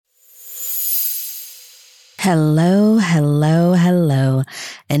Hello, hello, hello,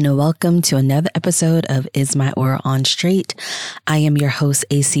 and welcome to another episode of Is My Aura on Straight? I am your host,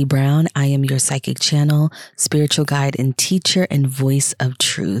 AC Brown. I am your psychic channel, spiritual guide, and teacher and voice of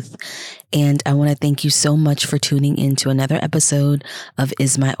truth. And I want to thank you so much for tuning in to another episode of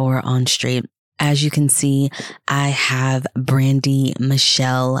Is My Aura on Straight? As you can see, I have Brandi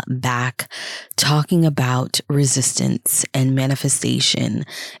Mechele back talking about resistance and manifestation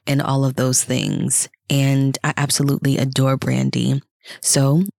and all of those things. And I absolutely adore Brandi.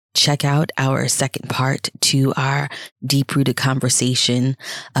 So check out our second part to our deep-rooted conversation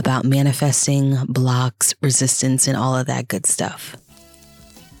about manifesting, blocks, resistance, and all of that good stuff.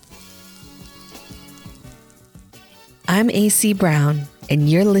 I'm AC Brown, and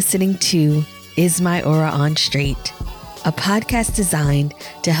you're listening to Is My Aura on Straight? A podcast designed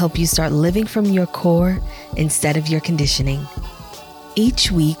to help you start living from your core instead of your conditioning.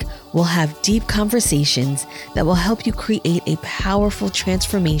 Each week, we'll have deep conversations that will help you create a powerful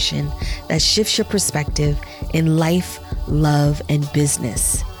transformation that shifts your perspective in life, love, and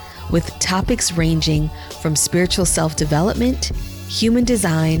business, with topics ranging from spiritual self-development, human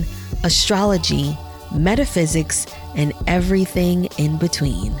design, astrology, metaphysics, and everything in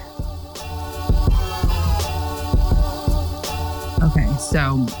between. Okay,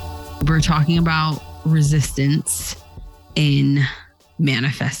 so we're talking about resistance in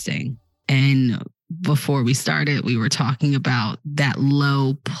manifesting. And before we started, we were talking about that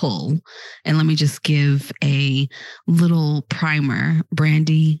low pull. And let me just give a little primer.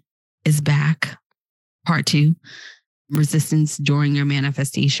 Brandi is back, part 2, resistance during your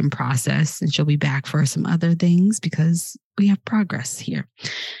manifestation process. And she'll be back for some other things because we have progress here.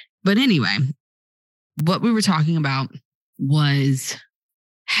 But anyway, what we were talking about was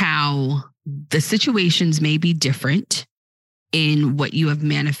how the situations may be different in what you have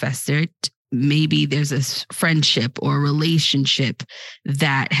manifested. Maybe there's a friendship or relationship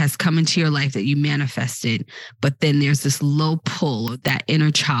that has come into your life that you manifested, but then there's this low pull, that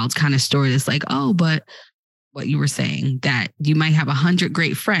inner child kind of story that's like, oh, but what you were saying, that you might have 100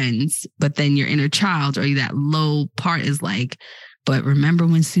 great friends, but then your inner child or that low part is like, but remember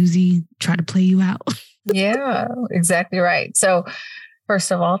when Susie tried to play you out? Yeah, exactly right. So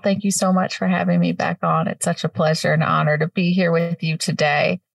first of all, thank you so much for having me back on. It's such a pleasure and honor to be here with you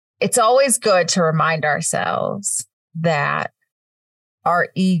today. It's always good to remind ourselves that our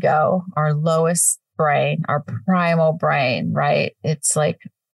ego, our lowest brain, our primal brain, right? It's like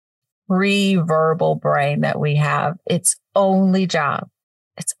pre-verbal brain that we have. Its only job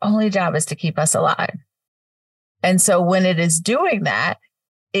is to keep us alive. And so when it is doing that,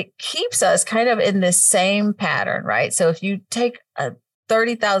 it keeps us kind of in this same pattern, right? So if you take a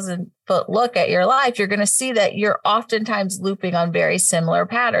 30,000-foot look at your life, you're going to see that you're oftentimes looping on very similar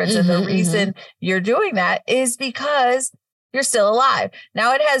patterns. And the reason you're doing that is because you're still alive.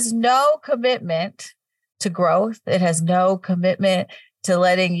 Now, it has no commitment to growth. It has no commitment to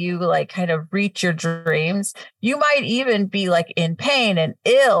letting you like kind of reach your dreams. You might even be like in pain and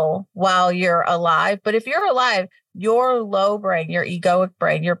ill while you're alive. But if you're alive, your low brain, your egoic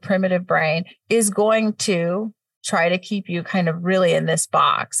brain, your primitive brain is going to try to keep you kind of really in this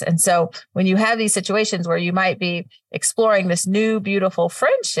box. And so when you have these situations where you might be exploring this new, beautiful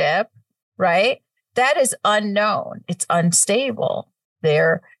friendship, right? That is unknown. It's unstable.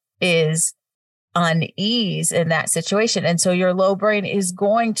 There is unease in that situation. And so your low brain is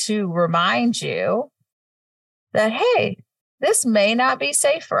going to remind you that, hey, this may not be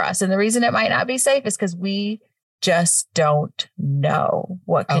safe for us. And the reason it might not be safe is because we just don't know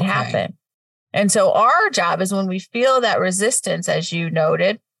what could happen. And so our job is when we feel that resistance, as you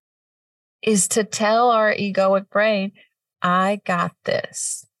noted, is to tell our egoic brain, I got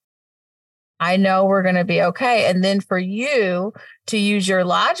this. I know we're going to be okay. And then for you to use your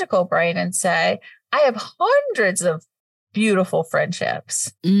logical brain and say, I have hundreds of beautiful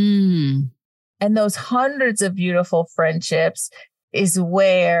friendships. And those hundreds of beautiful friendships is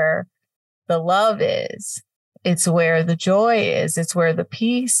where the love is. It's where the joy is. It's where the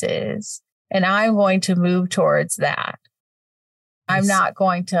peace is. And I'm going to move towards that. I'm not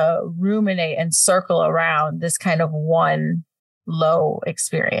going to ruminate and circle around this kind of one low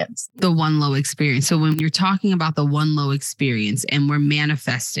experience. The one low experience. So when you're talking about the one low experience and we're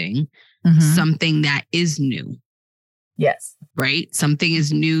manifesting something that is new. Yes. Right? Something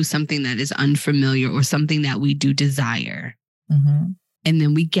is new, something that is unfamiliar, or something that we do desire. And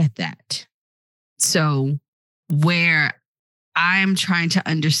then we get that. So where I'm trying to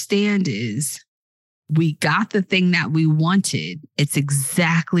understand is we got the thing that we wanted. It's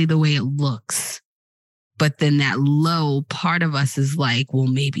exactly the way it looks. But then that low part of us is like, well,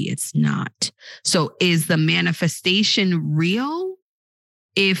 maybe it's not. So is the manifestation real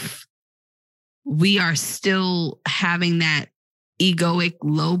if we are still having that egoic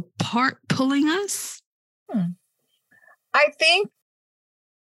low part pulling us? I think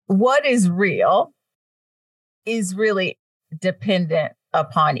what is real is really dependent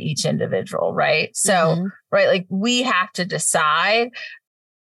upon each individual, right? So, right, like we have to decide.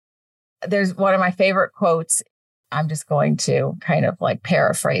 There's one of my favorite quotes. I'm just going to kind of like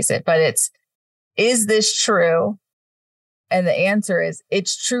paraphrase it, but is this true? And the answer is,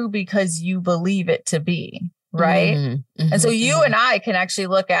 it's true because you believe it to be, right? And so you and I can actually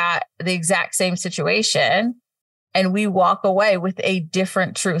look at the exact same situation and we walk away with a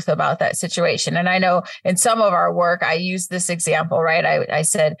different truth about that situation. And I know in some of our work, I use this example, right? I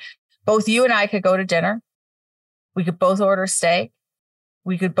said, both you and I could go to dinner. We could both order steak.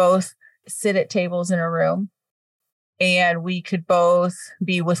 We could both sit at tables in a room. And we could both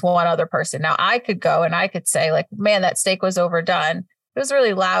be with one other person. Now I could go and I could say like, man, that steak was overdone. It was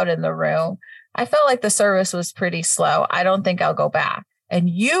really loud in the room. I felt like the service was pretty slow. I don't think I'll go back. And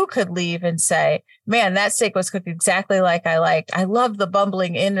you could leave and say, man, that steak was cooked exactly like I liked. I loved the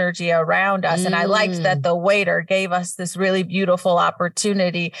bumbling energy around us. And I liked that the waiter gave us this really beautiful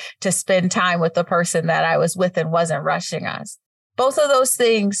opportunity to spend time with the person that I was with and wasn't rushing us. Both of those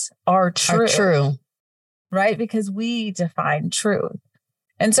things are true. Right? Because we define truth.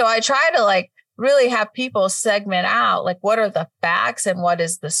 And so I try to like really have people segment out like what are the facts and what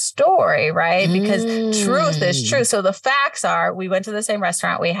is the story, right? Because truth is true. So the facts are we went to the same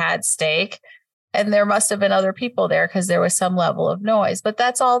restaurant, we had steak, and there must have been other people there because there was some level of noise. But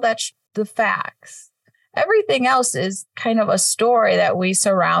that's all that's the facts. Everything else is kind of a story that we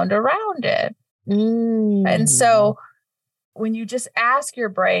surround around it. And so when you just ask your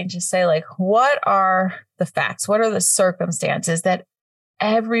brain to say like, what are the facts? What are the circumstances that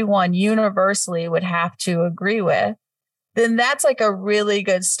everyone universally would have to agree with? Then that's like a really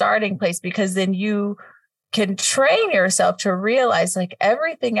good starting place, because then you can train yourself to realize like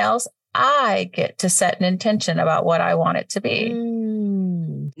everything else, I get to set an intention about what I want it to be.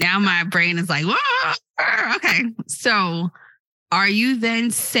 Now my brain is like, whoa, okay. So are you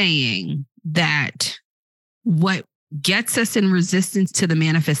then saying that what gets us in resistance to the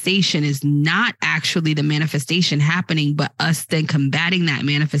manifestation is not actually the manifestation happening, but us then combating that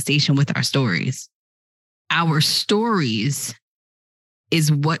manifestation with our stories? Our stories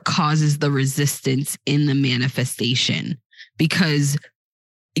is what causes the resistance in the manifestation, because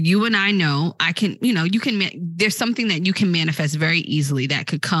you and I know there's something that you can manifest very easily that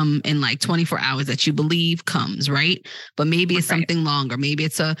could come in like 24 hours that you believe comes, right? But maybe it's something longer. Maybe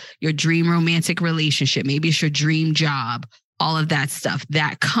it's your dream romantic relationship. Maybe it's your dream job, all of that stuff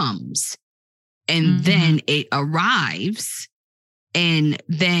that comes. And then it arrives, and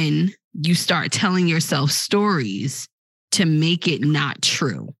then you start telling yourself stories to make it not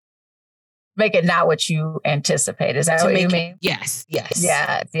true. Make it not what you anticipate. Is that what you mean? Yes.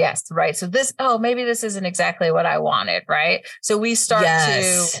 Right. So maybe this isn't exactly what I wanted. Right. So we start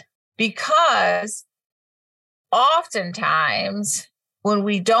because oftentimes when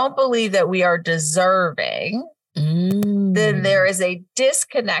we don't believe that we are deserving, then there is a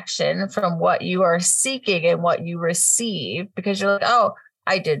disconnection from what you are seeking and what you receive, because you're like, oh,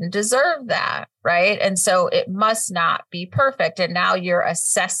 I didn't deserve that, right? And so it must not be perfect. And now you're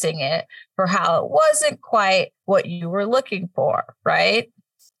assessing it for how it wasn't quite what you were looking for, right?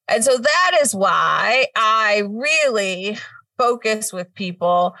 And so that is why I really focus with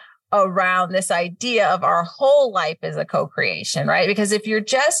people around this idea of our whole life as a co-creation, right? Because if you're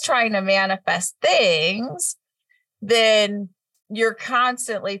just trying to manifest things, then you're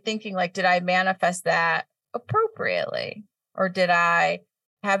constantly thinking like, did I manifest that appropriately? Or did I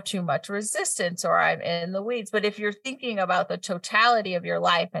have too much resistance, or I'm in the weeds? But if you're thinking about the totality of your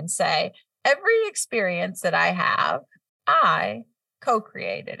life and say, every experience that I have, I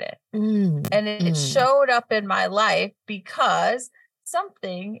co-created it. And it showed up in my life because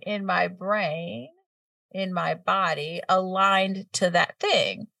something in my brain, in my body aligned to that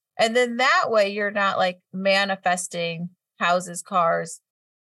thing. And then that way you're not like manifesting houses, cars,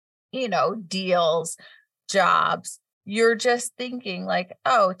 deals, jobs. You're just thinking like,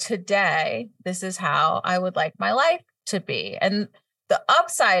 oh, today, this is how I would like my life to be. And the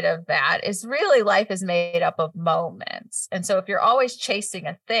upside of that is really life is made up of moments. And so if you're always chasing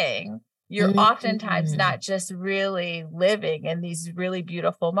a thing, you're oftentimes not just really living in these really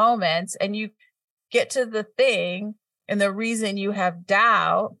beautiful moments. And you get to the thing, and the reason you have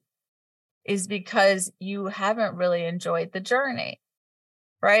doubt is because you haven't really enjoyed the journey.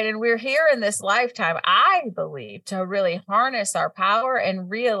 right? And we're here in this lifetime, I believe, to really harness our power and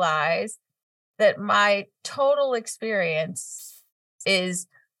realize that my total experience is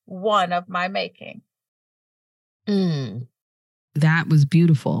one of my making. That was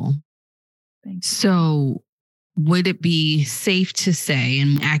beautiful. Thanks. So would it be safe to say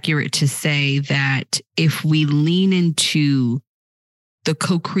and accurate to say that if we lean into the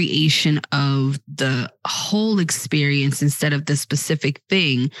co-creation of the whole experience instead of the specific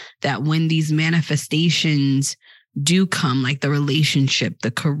thing, that when these manifestations do come, like the relationship,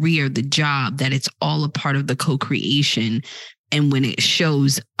 the career, the job, that it's all a part of the co-creation. And when it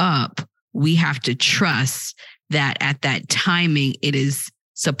shows up, we have to trust that at that timing, it is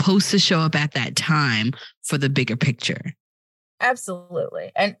supposed to show up at that time for the bigger picture.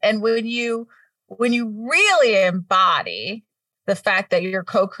 Absolutely. And when you really embody the fact that you're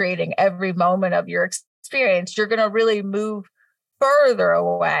co-creating every moment of your experience, you're going to really move further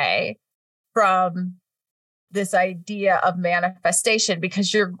away from this idea of manifestation,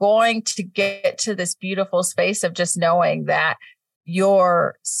 because you're going to get to this beautiful space of just knowing that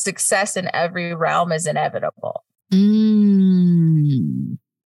your success in every realm is inevitable.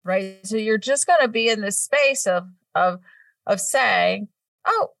 Right. So you're just going to be in this space of saying,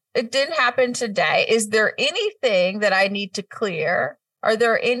 oh, it didn't happen today. Is there anything that I need to clear? Is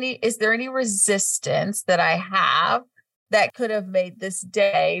there any resistance that I have that could have made this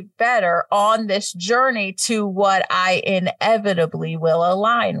day better on this journey to what I inevitably will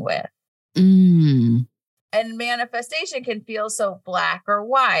align with? And manifestation can feel so black or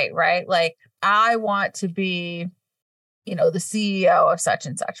white, right? Like, I want to be, the CEO of such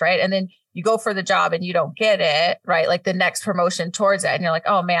and such, right? And then you go for the job and you don't get it, right? Like the next promotion towards it. And you're like,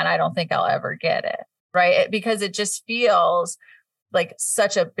 oh man, I don't think I'll ever get it, right? Because it just feels like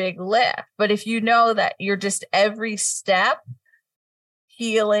such a big lift. But if you know that you're just every step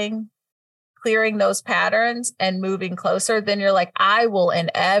healing, clearing those patterns and moving closer, then you're like, I will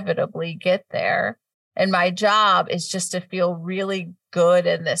inevitably get there. And my job is just to feel really good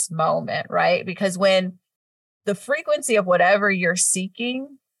in this moment, right? Because when the frequency of whatever you're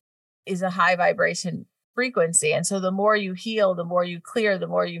seeking is a high vibration frequency. And so the more you heal, the more you clear, the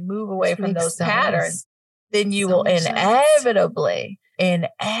more you move away from those patterns, then you will inevitably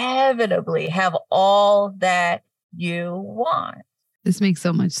have all that you want. This makes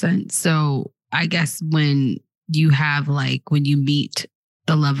so much sense. So I guess when you meet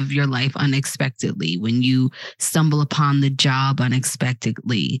the love of your life unexpectedly, when you stumble upon the job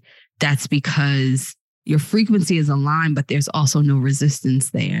unexpectedly, that's because your frequency is aligned, but there's also no resistance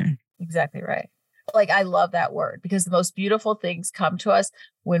there. Exactly right. Like, I love that word, because the most beautiful things come to us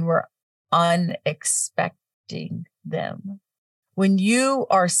when we're unexpecting them. When you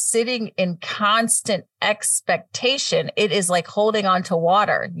are sitting in constant expectation, it is like holding on to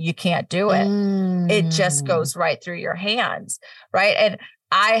water. You can't do it. It just goes right through your hands, right? And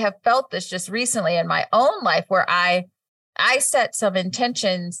I have felt this just recently in my own life, where I set some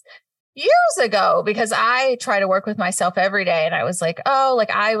intentions years ago, because I try to work with myself every day. And I was like, oh, like,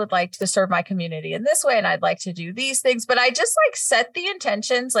 I would like to serve my community in this way, and I'd like to do these things. But I just set the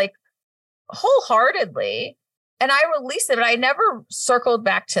intentions wholeheartedly, and I released them, and I never circled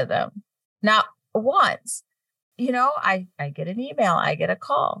back to them. Not once. I get an email, I get a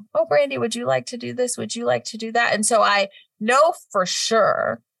call. Oh, Brandi, would you like to do this? Would you like to do that? And so I know for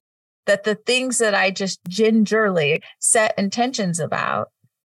sure that the things that I just gingerly set intentions about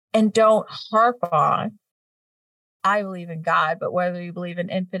and don't harp on, I believe in God, but whether you believe in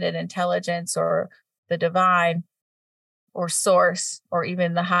infinite intelligence or the divine or source or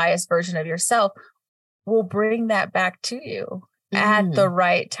even the highest version of yourself, will bring that back to you at the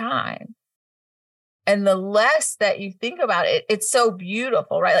right time. And the less that you think about it, it's so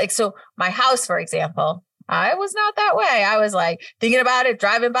beautiful, right? Like, so my house, for example, I was not that way. I was like thinking about it,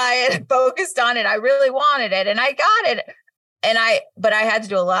 driving by it, focused on it. I really wanted it, and I got it. But I had to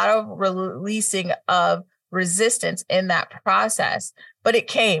do a lot of releasing of resistance in that process, but it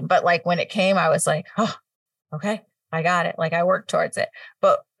came. But when it came, I was like, oh, okay, I got it. I worked towards it.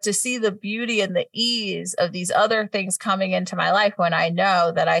 But to see the beauty and the ease of these other things coming into my life, when I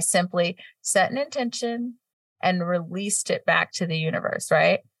know that I simply set an intention and released it back to the universe,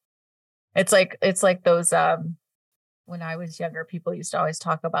 right? It's like those, when I was younger, people used to always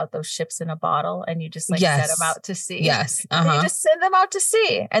talk about those ships in a bottle, and you just set them out to sea. Yes. And you just send them out to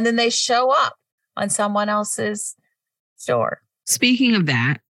sea, and then they show up on someone else's shore. Speaking of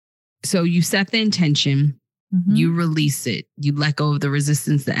that, so you set the intention, you release it, you let go of the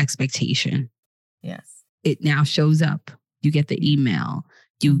resistance, the expectation. Yes. It now shows up. You get the email,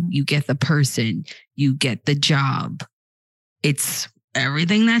 you get the person, you get the job. It's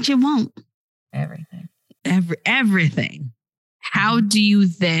everything that you want. Everything. Everything. How do you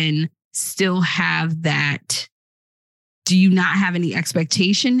then still have that? Do you not have any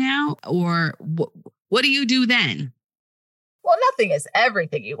expectation now? Or what do you do then? Well, nothing is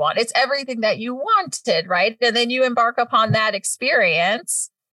everything you want. It's everything that you wanted, right? And then you embark upon that experience,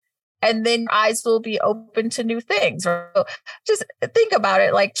 and then your eyes will be open to new things. Just think about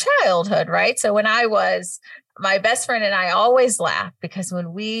it like childhood, right? So when my best friend and I always laugh because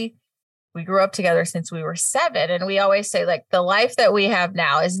when we grew up together since we were 7, and we always say like the life that we have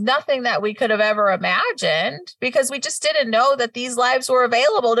now is nothing that we could have ever imagined because we just didn't know that these lives were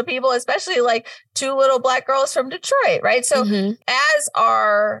available to people, especially like 2 little Black girls from Detroit, right? So as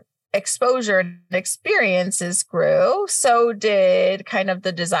our exposure and experiences grew, so did kind of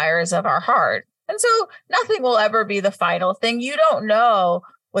the desires of our heart. And so nothing will ever be the final thing. You don't know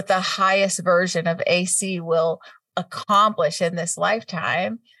what the highest version of AC will accomplish in this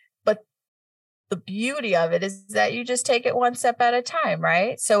lifetime. The beauty of it is that you just take it one step at a time,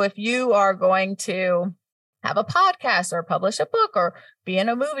 right? So if you are going to have a podcast or publish a book or be in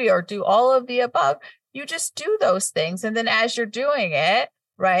a movie or do all of the above, you just do those things. And then as you're doing it,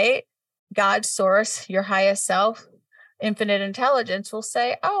 right, God's source, your highest self, infinite intelligence will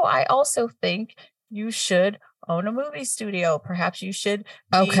say, oh, I also think you should own a movie studio. Perhaps you should.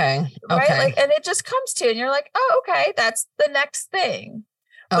 Right. Like, and it just comes to you and you're like, oh, okay, that's the next thing.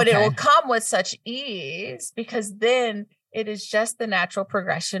 But it will come with such ease because then it is just the natural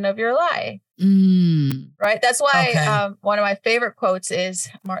progression of your life. Right. That's why one of my favorite quotes is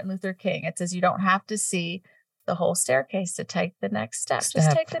Martin Luther King. It says, you don't have to see the whole staircase to take the next step.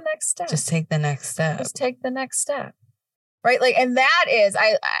 Just take the next step. Just take the next step. Just take the next step. Right. Like, and that is,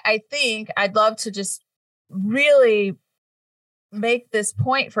 I think I'd love to just really make this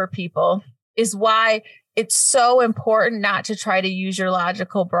point for people is why it's so important not to try to use your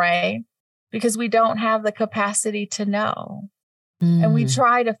logical brain because we don't have the capacity to know. And we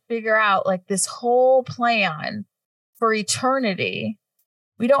try to figure out like this whole plan for eternity.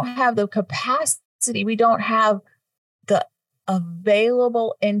 We don't have the capacity. We don't have the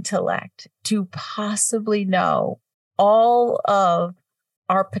available intellect to possibly know all of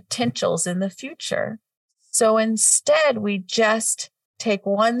our potentials in the future. So instead, we just take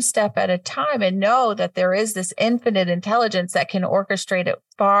one step at a time and know that there is this infinite intelligence that can orchestrate it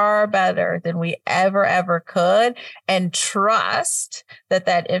far better than we ever could, and trust that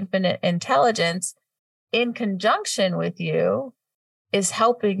that infinite intelligence in conjunction with you is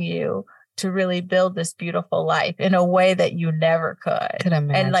helping you to really build this beautiful life in a way that you never could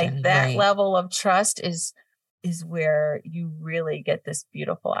imagine. And like that level of trust is where you really get this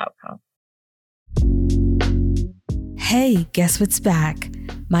beautiful outcome. Hey, guess what's back?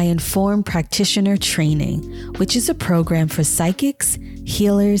 My Informed Practitioner Training, which is a program for psychics,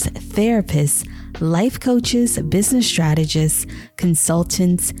 healers, therapists, life coaches, business strategists,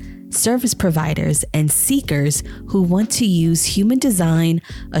 consultants, service providers, and seekers who want to use human design,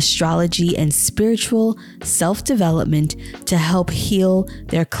 astrology, and spiritual self-development to help heal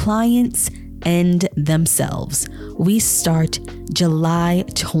their clients and themselves. We start July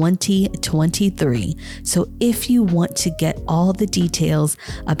 2023. So if you want to get all the details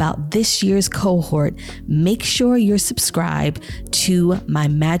about this year's cohort, make sure you're subscribed to my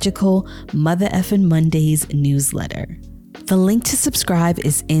magical Mother Effin' Mondays newsletter. The link to subscribe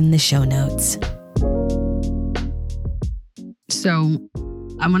is in the show notes. So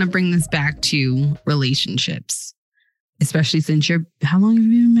I want to bring this back to relationships, especially since how long have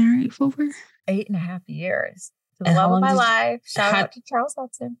you been married for? 8.5 years. To the love of my life. Shout out to Charles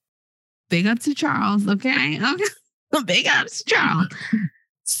Hudson. Big up to Charles. Okay. Big up to Charles.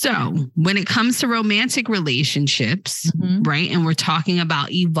 So when it comes to romantic relationships, right? And we're talking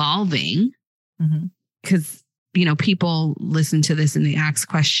about evolving, because, people listen to this and they ask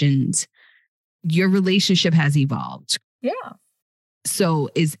questions. Your relationship has evolved. Yeah. So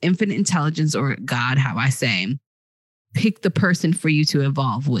is infinite intelligence, or God, how I say, pick the person for you to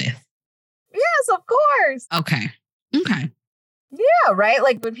evolve with? Yes, of course. Okay. Yeah, right?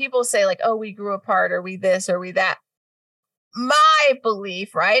 Like when people say like, oh, we grew apart or we this or we that. My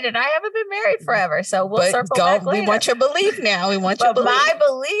belief, right? And I haven't been married forever, so we'll circle back later. We want your belief now. But my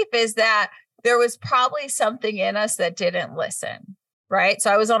belief is that there was probably something in us that didn't listen, right?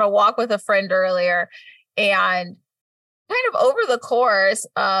 So I was on a walk with a friend earlier, and kind of over the course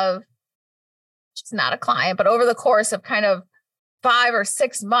of, she's not a client, but over the course of kind of 5 or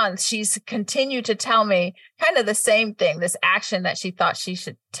 6 months, she's continued to tell me kind of the same thing, this action that she thought she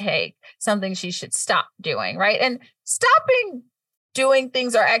should take, something she should stop doing, right? And stopping doing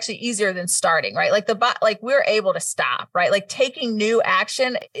things are actually easier than starting, right? Like we're able to stop, right? Like taking new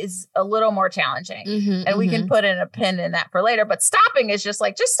action is a little more challenging, and we can put in a pin in that for later. But stopping is just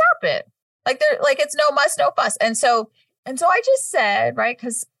stop it. It's no muss, no fuss. And so I just said, right,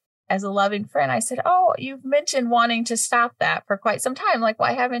 because as a loving friend, I said, oh, you've mentioned wanting to stop that for quite some time. Like,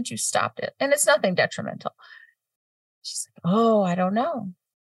 why haven't you stopped it? And it's nothing detrimental. She's like, oh, I don't know.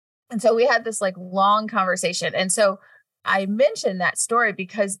 And so we had this long conversation. And so I mentioned that story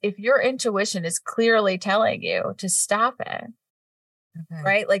because if your intuition is clearly telling you to stop it,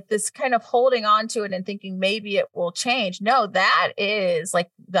 right? Like this kind of holding on to it and thinking maybe it will change. No, that is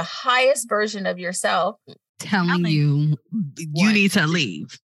the highest version of yourself telling you need to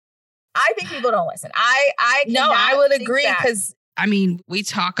leave. I think people don't listen. I would agree because we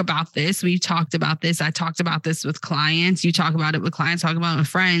talk about this. We've talked about this. I talked about this with clients. You talk about it with clients, talk about it with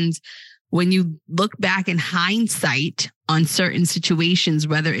friends. When you look back in hindsight on certain situations,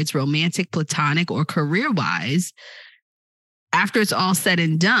 whether it's romantic, platonic, or career-wise, after it's all said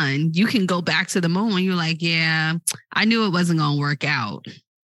and done, you can go back to the moment when you're like, yeah, I knew it wasn't going to work out.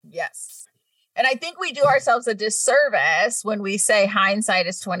 Yes. And I think we do ourselves a disservice when we say hindsight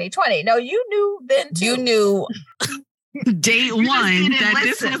is 20/20. No, you knew then too. You knew day one that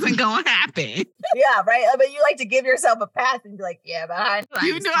this wasn't going to happen. Yeah, right. But you like to give yourself a pass and be like, yeah, but hindsight.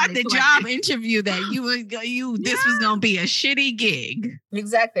 You knew at the job interview that this was going to be a shitty gig.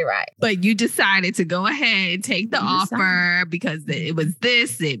 Exactly right. But you decided to go ahead, take the offer because it was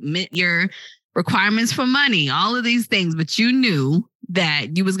this. It met your requirements for money, all of these things. But you knew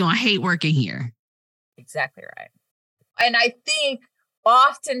that you was going to hate working here. Exactly right. And I think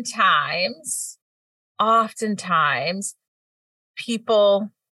oftentimes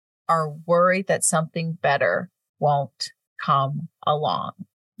people are worried that something better won't come along.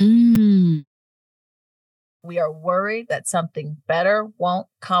 We are worried that something better won't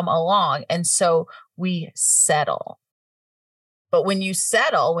come along. And so we settle. But when you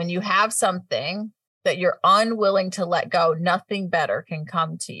settle, when you have something that you're unwilling to let go, nothing better can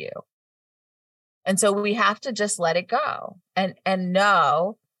come to you. And so we have to just let it go and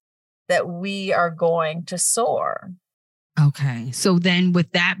know that we are going to soar. Okay. So then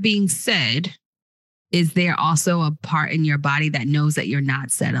with that being said, is there also a part in your body that knows that you're not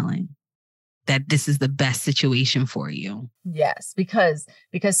settling? That this is the best situation for you? Yes, because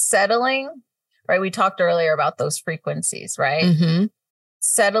settling, right? We talked earlier about those frequencies, right? Mm-hmm.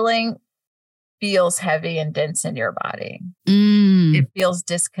 Settling feels heavy and dense in your body. It feels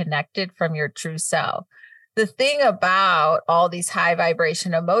disconnected from your true self. The thing about all these high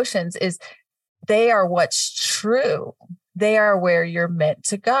vibration emotions is they are what's true. They are where you're meant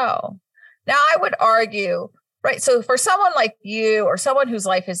to go. Now, I would argue, right? So for someone like you or someone whose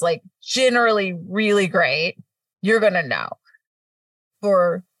life is generally really great, you're going to know.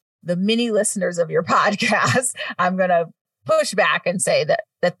 For the many listeners of your podcast, I'm going to push back and say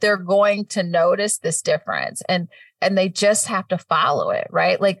that they're going to notice this difference and they just have to follow it,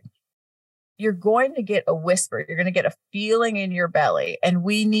 right? You're going to get a whisper, you're going to get a feeling in your belly, and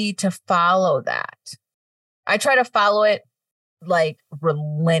we need to follow that. I try to follow it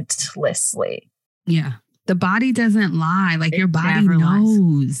relentlessly. Yeah. The body doesn't lie. Your body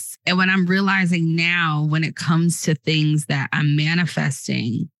knows. And what I'm realizing now when it comes to things that I'm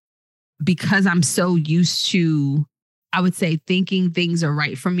manifesting, because I'm so used to, I would say, thinking things are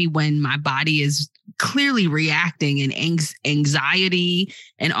right for me when my body is clearly reacting and anxiety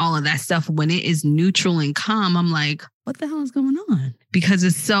and all of that stuff. When it is neutral and calm, I'm like, what the hell is going on? Because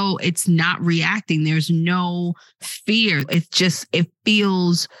it's not reacting. There's no fear. It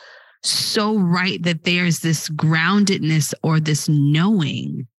feels so right that there's this groundedness or this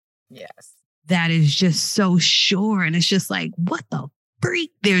knowing. Yes. That is just so sure. And it's just what the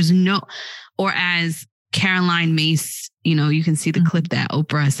freak? There's no, or as Caroline Myss, you can see the clip that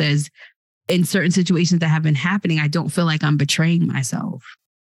Oprah says, in certain situations that have been happening, I don't feel like I'm betraying myself.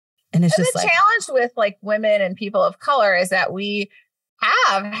 And it's just the challenge with women and people of color is that we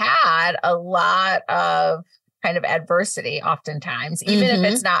have had a lot of kind of adversity oftentimes, even if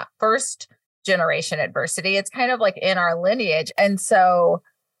it's not first generation adversity, it's kind of in our lineage. And so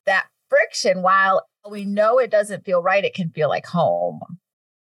that friction, while we know it doesn't feel right, it can feel like home.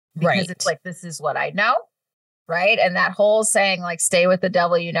 Because it's this is what I know. Right. And that whole saying, stay with the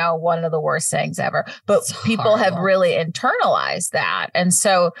devil, one of the worst sayings ever. But it's people horrible. Have really internalized that. And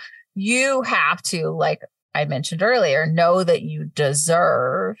so you have to, like I mentioned earlier, know that you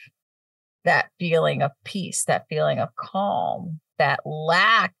deserve that feeling of peace, that feeling of calm, that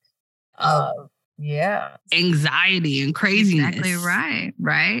lack of anxiety and craziness. Exactly right.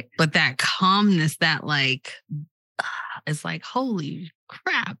 Right. But that calmness, that It's like, holy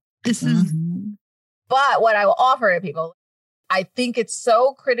crap, this is. But what I will offer to people, I think it's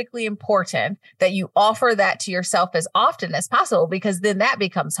so critically important that you offer that to yourself as often as possible, because then that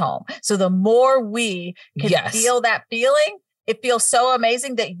becomes home. So the more we can feel that feeling, it feels so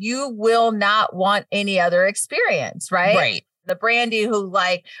amazing that you will not want any other experience, right? Right. The Brandi who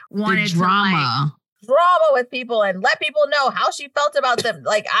like wanted the drama. Drama with people and let people know how she felt about them.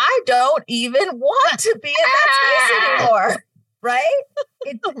 Like, I don't even want to be in that space anymore, right?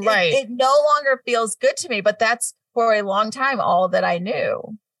 It no longer feels good to me, but that's for a long time all that I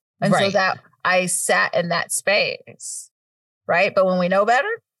knew. And so that I sat in that space, right? But when we know better,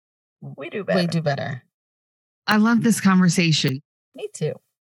 we do better. We do better. I love this conversation. Me too.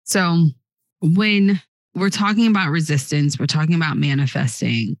 So when we're talking about resistance, we're talking about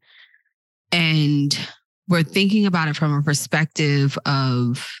manifesting, and we're thinking about it from a perspective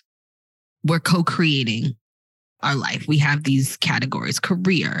of we're co-creating our life. We have these categories: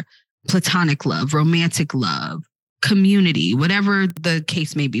 career, platonic love, romantic love, community, whatever the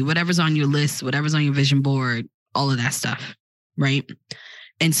case may be, whatever's on your list, whatever's on your vision board, all of that stuff, right?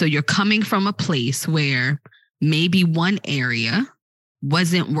 And so you're coming from a place where maybe one area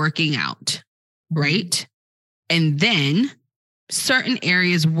wasn't working out, right? And then certain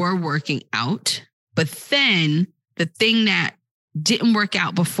areas were working out, but then the thing that didn't work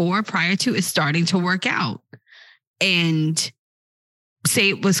out before, prior to, is starting to work out. And say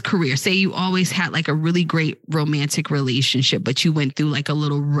it was career. Say you always had like a really great romantic relationship, but you went through like a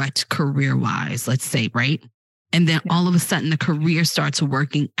little rut career-wise, let's say, right? And then all of a sudden the career starts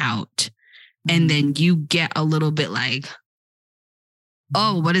working out. And then you get a little bit like,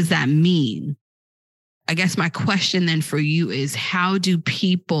 oh, what does that mean? I guess my question then for you is, how do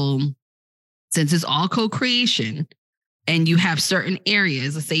people, since it's all co-creation and you have certain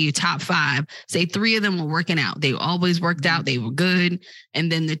areas, let's say your top 5, say 3 of them were working out. They always worked out. They were good.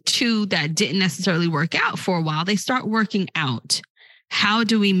 And then the 2 that didn't necessarily work out for a while, they start working out. How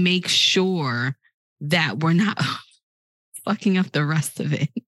do we make sure that we're not fucking up the rest of it?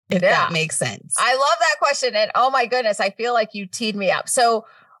 If that makes sense. I love that question. And oh my goodness, I feel like you teed me up. So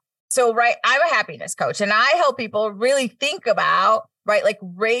right, I'm a happiness coach, and I help people really think about, right, like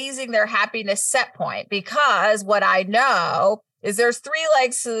raising their happiness set point, because what I know is there's 3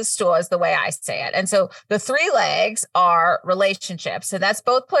 legs to the stool, is the way I say it. And so the 3 legs are relationships, and that's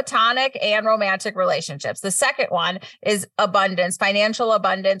both platonic and romantic relationships. The second one is abundance, financial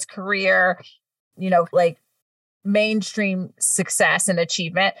abundance, career, like mainstream success and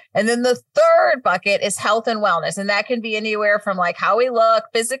achievement. And then the third bucket is health and wellness. And that can be anywhere from like how we look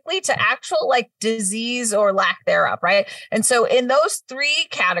physically to actual like disease or lack thereof, right? And so in those 3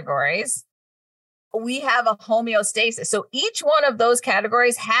 categories, we have a homeostasis. So each one of those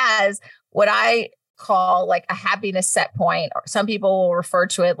categories has what I call like a happiness set point, or some people will refer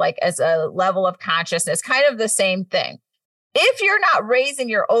to it like as a level of consciousness, kind of the same thing. If you're not raising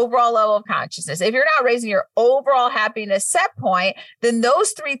your overall level of consciousness, if you're not raising your overall happiness set point, then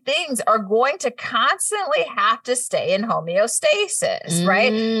those 3 things are going to constantly have to stay in homeostasis,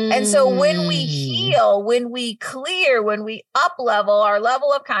 right? And so when we heal, when we clear, when we up level our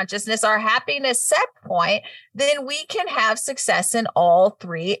level of consciousness, our happiness set point, then we can have success in all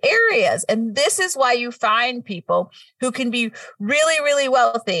 3 areas. And this is why you find people who can be really, really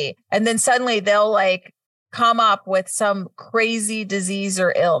wealthy, and then suddenly they'll like come up with some crazy disease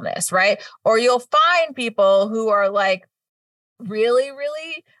or illness, right? Or you'll find people who are like really,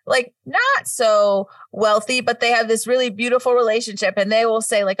 really like not so wealthy, but they have this really beautiful relationship, and they will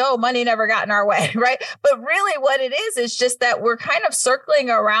say like, oh, money never got in our way, right? But really what it is just that we're kind of circling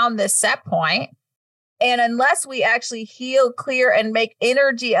around this set point. And unless we actually heal, clear, and make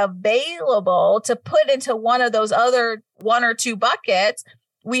energy available to put into one of those other 1 or 2 buckets,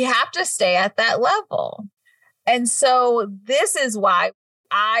 we have to stay at that level. And so this is why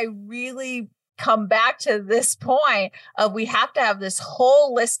I really come back to this point of we have to have this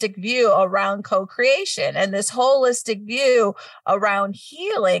holistic view around co-creation and this holistic view around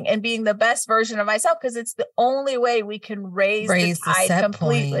healing and being the best version of myself, because it's the only way we can raise the tide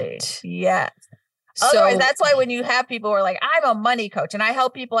completely. Point. Yes. Otherwise, that's why when you have people who are like, I'm a money coach and I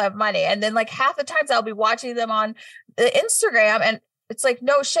help people have money. And then like half the times I'll be watching them on the Instagram, and it's like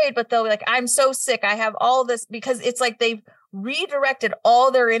no shade, but they'll be like, I'm so sick. I have all this, because it's like they've redirected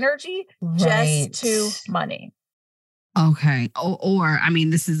all their energy just to money. Okay. Or I mean,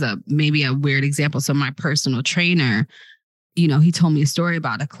 this is maybe a weird example. So my personal trainer, he told me a story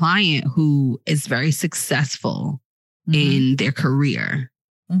about a client who is very successful in their career,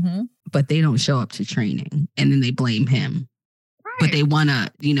 but they don't show up to training, and then they blame him. but they want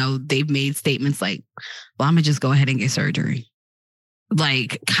to, they've made statements like, well, I'm going to just go ahead and get surgery,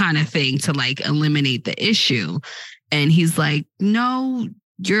 like kind of thing to like eliminate the issue. And he's like, no,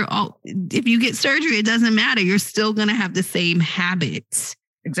 if you get surgery, it doesn't matter. You're still going to have the same habits.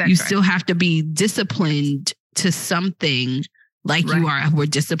 Exactly. You still have to be disciplined to something like you were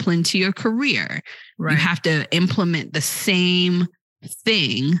disciplined to your career. Right. You have to implement the same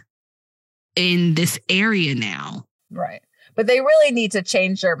thing in this area now. Right. But they really need to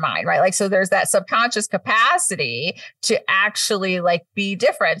change their mind, right? Like, so there's that subconscious capacity to actually like be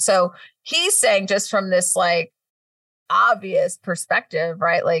different. So he's saying just from this like obvious perspective,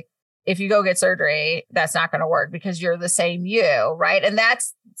 right? Like if you go get surgery, that's not going to work because you're the same you, right? And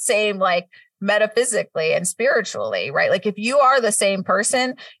that's same like metaphysically and spiritually, right? Like if you are the same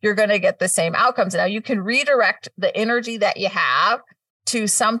person, you're going to get the same outcomes. Now you can redirect the energy that you have to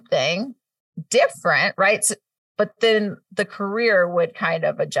something different, right? So, but then the career would kind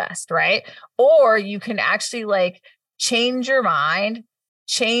of adjust, right? Or you can actually like change your mind,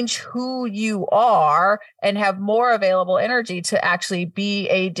 change who you are, and have more available energy to actually be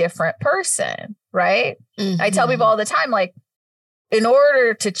a different person, right? Mm-hmm. I tell people all the time, like, in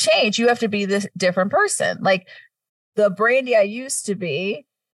order to change, you have to be this different person. Like the Brandi I used to be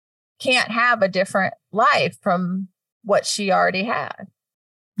can't have a different life from what she already had.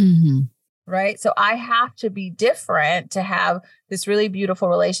 Mm-hmm. Right. So I have to be different to have this really beautiful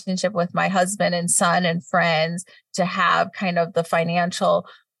relationship with my husband and son and friends, to have kind of the financial,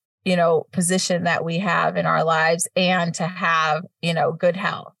 position that we have in our lives, and to have, good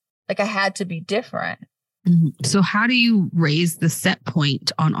health. Like I had to be different. Mm-hmm. So how do you raise the set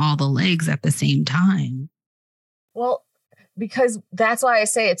point on all the legs at the same time? Well, because that's why I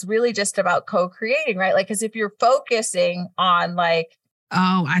say it's really just about co-creating, right? Like, because if you're focusing on like,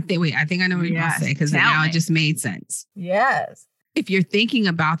 oh, I think I know what you're going to say, because now it just made sense. Yes. If you're thinking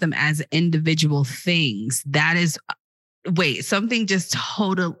about them as individual things, that is, something just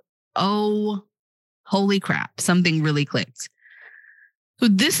holy crap, something really clicked. So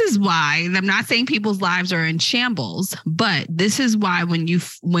this is why, I'm not saying people's lives are in shambles, but this is why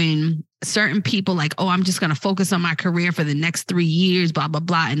when certain people like, oh, I'm just going to focus on my career for the next 3 years, blah, blah,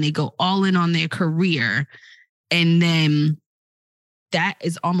 blah, and they go all in on their career, and then that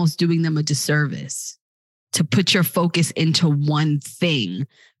is almost doing them a disservice to put your focus into one thing,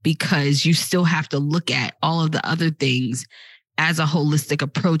 because you still have to look at all of the other things as a holistic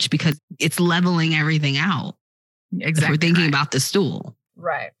approach, because it's leveling everything out. Exactly. If we're thinking about the stool.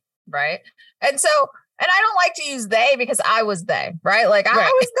 Right. Right. And so, and I don't like to use they because I was they, right? Like I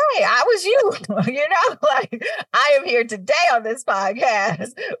was they, I was you, like I am here today on this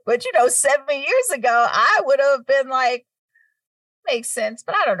podcast, but 7 years ago, I would have been like, makes sense,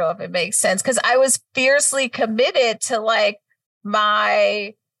 but I don't know if it makes sense, because I was fiercely committed to like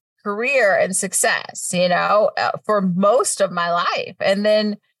my career and success, for most of my life. And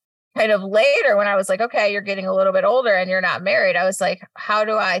then kind of later when I was like, okay, you're getting a little bit older and you're not married, I was like, how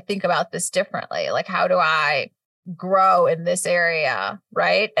do I think about this differently? Like, how do I grow in this area?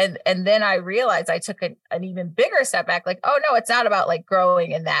 Right. And then I realized I took an even bigger step back, like, oh no, it's not about like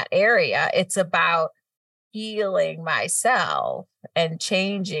growing in that area. It's about healing myself and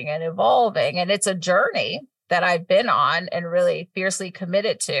changing and evolving. And it's a journey that I've been on and really fiercely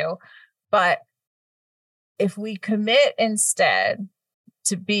committed to. But if we commit instead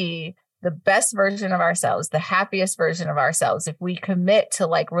to be the best version of ourselves, the happiest version of ourselves, if we commit to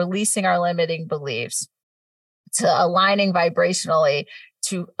like releasing our limiting beliefs, to aligning vibrationally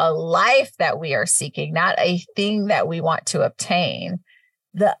to a life that we are seeking, not a thing that we want to obtain,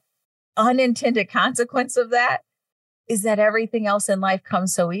 the unintended consequence of that is that everything else in life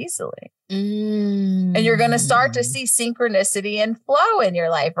comes so easily. And you're going to start to see synchronicity and flow in your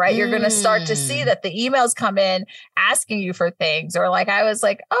life, right? You're going to start to see that the emails come in asking you for things, or like, I was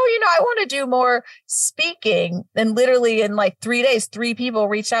like, oh, I want to do more speaking. And literally in like 3 days, 3 people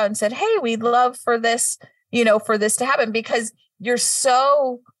reached out and said, hey, we'd love for this, for this to happen, because you're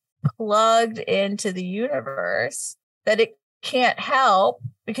so plugged into the universe that it can't help,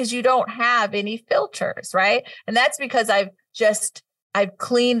 because you don't have any filters, right? And that's because I've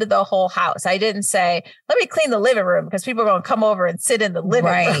cleaned the whole house. I didn't say, let me clean the living room because people are going to come over and sit in the living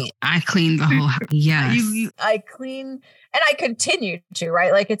room. I cleaned the whole house. Yes. I clean, and I continue to,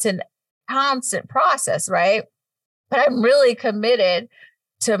 right? Like it's a constant process, right? But I'm really committed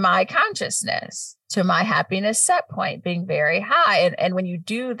to my consciousness, to my happiness set point being very high. And when you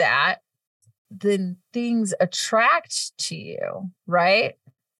do that, then things attract to you, right?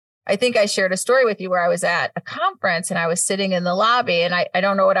 I think I shared a story with you where I was at a conference and I was sitting in the lobby, and I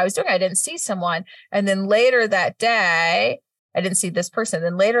don't know what I was doing. I didn't see someone. And then later that day, I didn't see this person.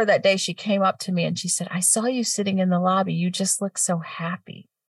 Then later that day, she came up to me and she said, I saw you sitting in the lobby. You just look so happy.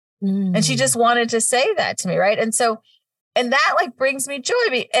 And she just wanted to say that to me. Right. And that like brings me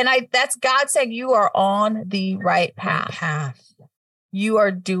joy. And that's God saying you are on the right path. You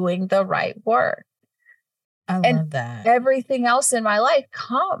are doing the right work. I love that. Everything else in my life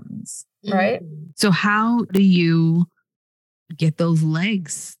comes. Right. So how do you get those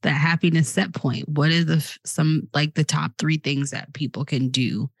legs, that happiness set point? What is the top 3 things that people can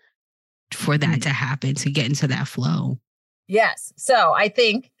do for that to happen, to get into that flow? Yes. So I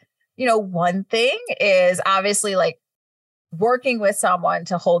think, one thing is obviously like working with someone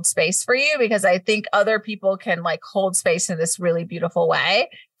to hold space for you, because I think other people can like hold space in this really beautiful way.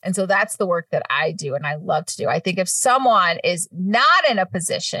 And so that's the work that I do and I love to do. I think if someone is not in a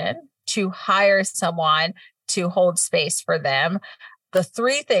position to hire someone to hold space for them, the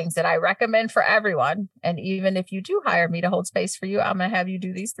 3 things that I recommend for everyone, and even if you do hire me to hold space for you, I'm going to have you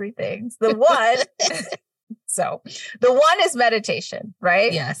do these 3 things. The one is meditation,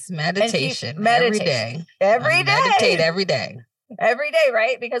 right? Yes, meditation. Every day. Meditate every day. Every day,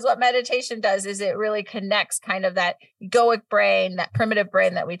 right? Because what meditation does is it really connects kind of that egoic brain, that primitive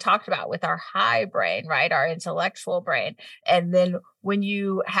brain that we talked about, with our high brain, right? Our intellectual brain. And then when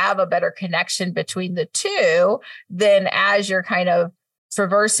you have a better connection between the two, then as you're kind of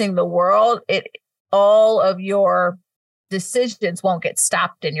traversing the world, all of your decisions won't get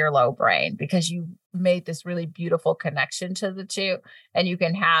stopped in your low brain, because you made this really beautiful connection to the two, and you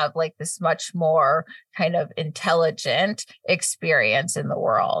can have like this much more kind of intelligent experience in the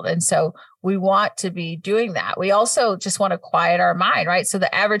world. And so we want to be doing that. We also just want to quiet our mind, right? So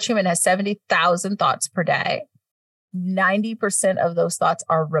the average human has 70,000 thoughts per day. 90% of those thoughts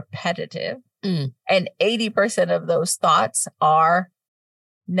are repetitive, and 80% of those thoughts are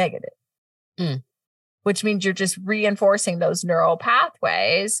negative. Which means you're just reinforcing those neural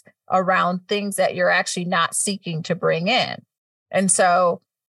pathways around things that you're actually not seeking to bring in. And so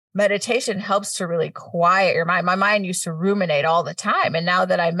meditation helps to really quiet your mind. My mind used to ruminate all the time. And now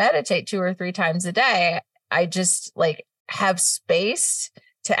that I meditate 2 or 3 times a day, I just like have space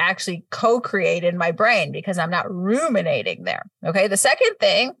to actually co-create in my brain, because I'm not ruminating there. Okay. The second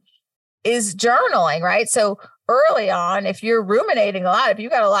thing is journaling, right? So early on, if you're ruminating a lot, if you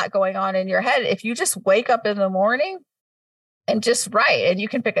got a lot going on in your head, if you just wake up in the morning and just write, and you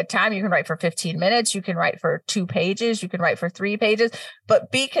can pick a time, you can write for 15 minutes, you can write for 2 pages, you can write for 3 pages,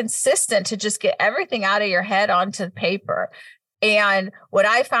 but be consistent to just get everything out of your head onto paper. And what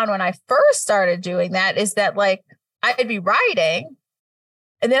I found when I first started doing that is that like I'd be writing,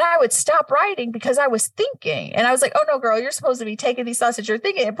 and then I would stop writing because I was thinking. And I was like, oh no, girl, you're supposed to be taking these thoughts that you're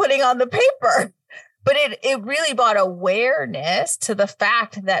thinking and putting on the paper. But it really brought awareness to the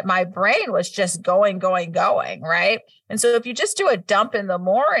fact that my brain was just going, right? And so if you just do a dump in the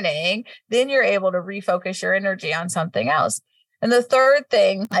morning, then you're able to refocus your energy on something else. And the third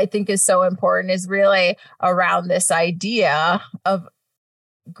thing I think is so important is really around this idea of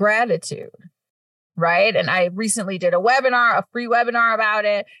gratitude. Right. And I recently did a free webinar about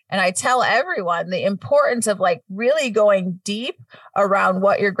it. And I tell everyone the importance of like really going deep around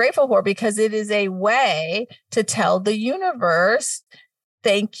what you're grateful for, because it is a way to tell the universe,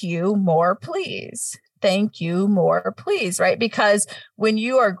 thank you, more please. Thank you, more please. Right. Because when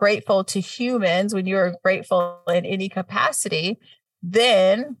you are grateful to humans, when you are grateful in any capacity,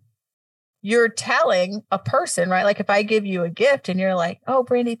 then you're telling a person, right? Like if I give you a gift and you're like, oh,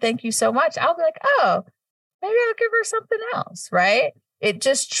 Brandi, thank you so much. I'll be like, oh, maybe I'll give her something else, right? It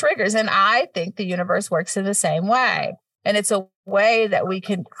just triggers. And I think the universe works in the same way. And it's a way that we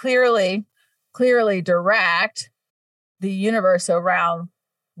can clearly direct the universe around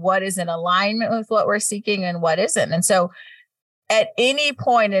what is in alignment with what we're seeking and what isn't. And so at any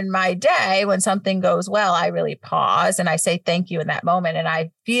point in my day, when something goes well, I really pause and I say thank you in that moment. And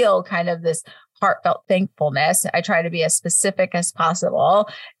I feel kind of this heartfelt thankfulness. I try to be as specific as possible.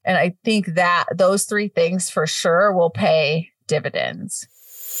 And I think that those 3 things for sure will pay dividends.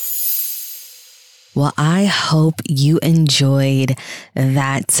 Well, I hope you enjoyed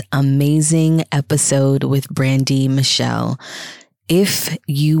that amazing episode with Brandi Mechele. If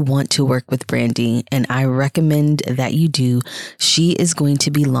you want to work with Brandi, and I recommend that you do, she is going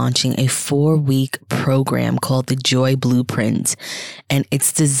to be launching a 4-week program called the Joy Blueprint, and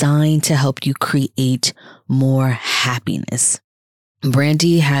it's designed to help you create more happiness.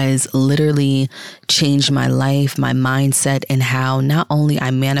 Brandi has literally changed my life, my mindset, and how not only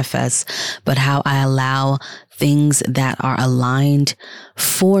I manifest, but how I allow things that are aligned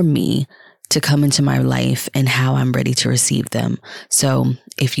for me to come into my life and how I'm ready to receive them. So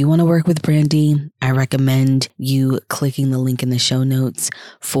if you want to work with Brandi, I recommend you clicking the link in the show notes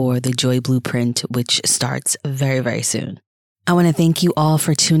for the Joy Blueprint, which starts very, very soon. I want to thank you all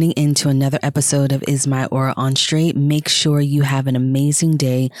for tuning in to another episode of Is My Aura on Straight. Make sure you have an amazing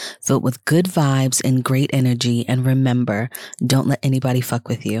day filled with good vibes and great energy. And remember, don't let anybody fuck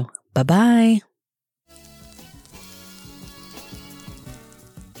with you. Bye-bye.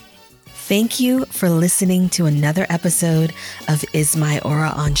 Thank you for listening to another episode of Is My Aura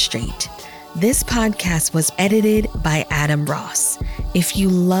on Straight. This podcast was edited by Adam Ross. If you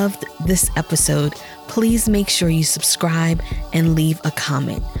loved this episode, please make sure you subscribe and leave a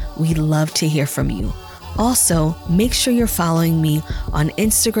comment. We'd love to hear from you. Also, make sure you're following me on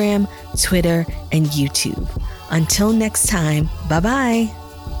Instagram, Twitter, and YouTube. Until next time, bye-bye.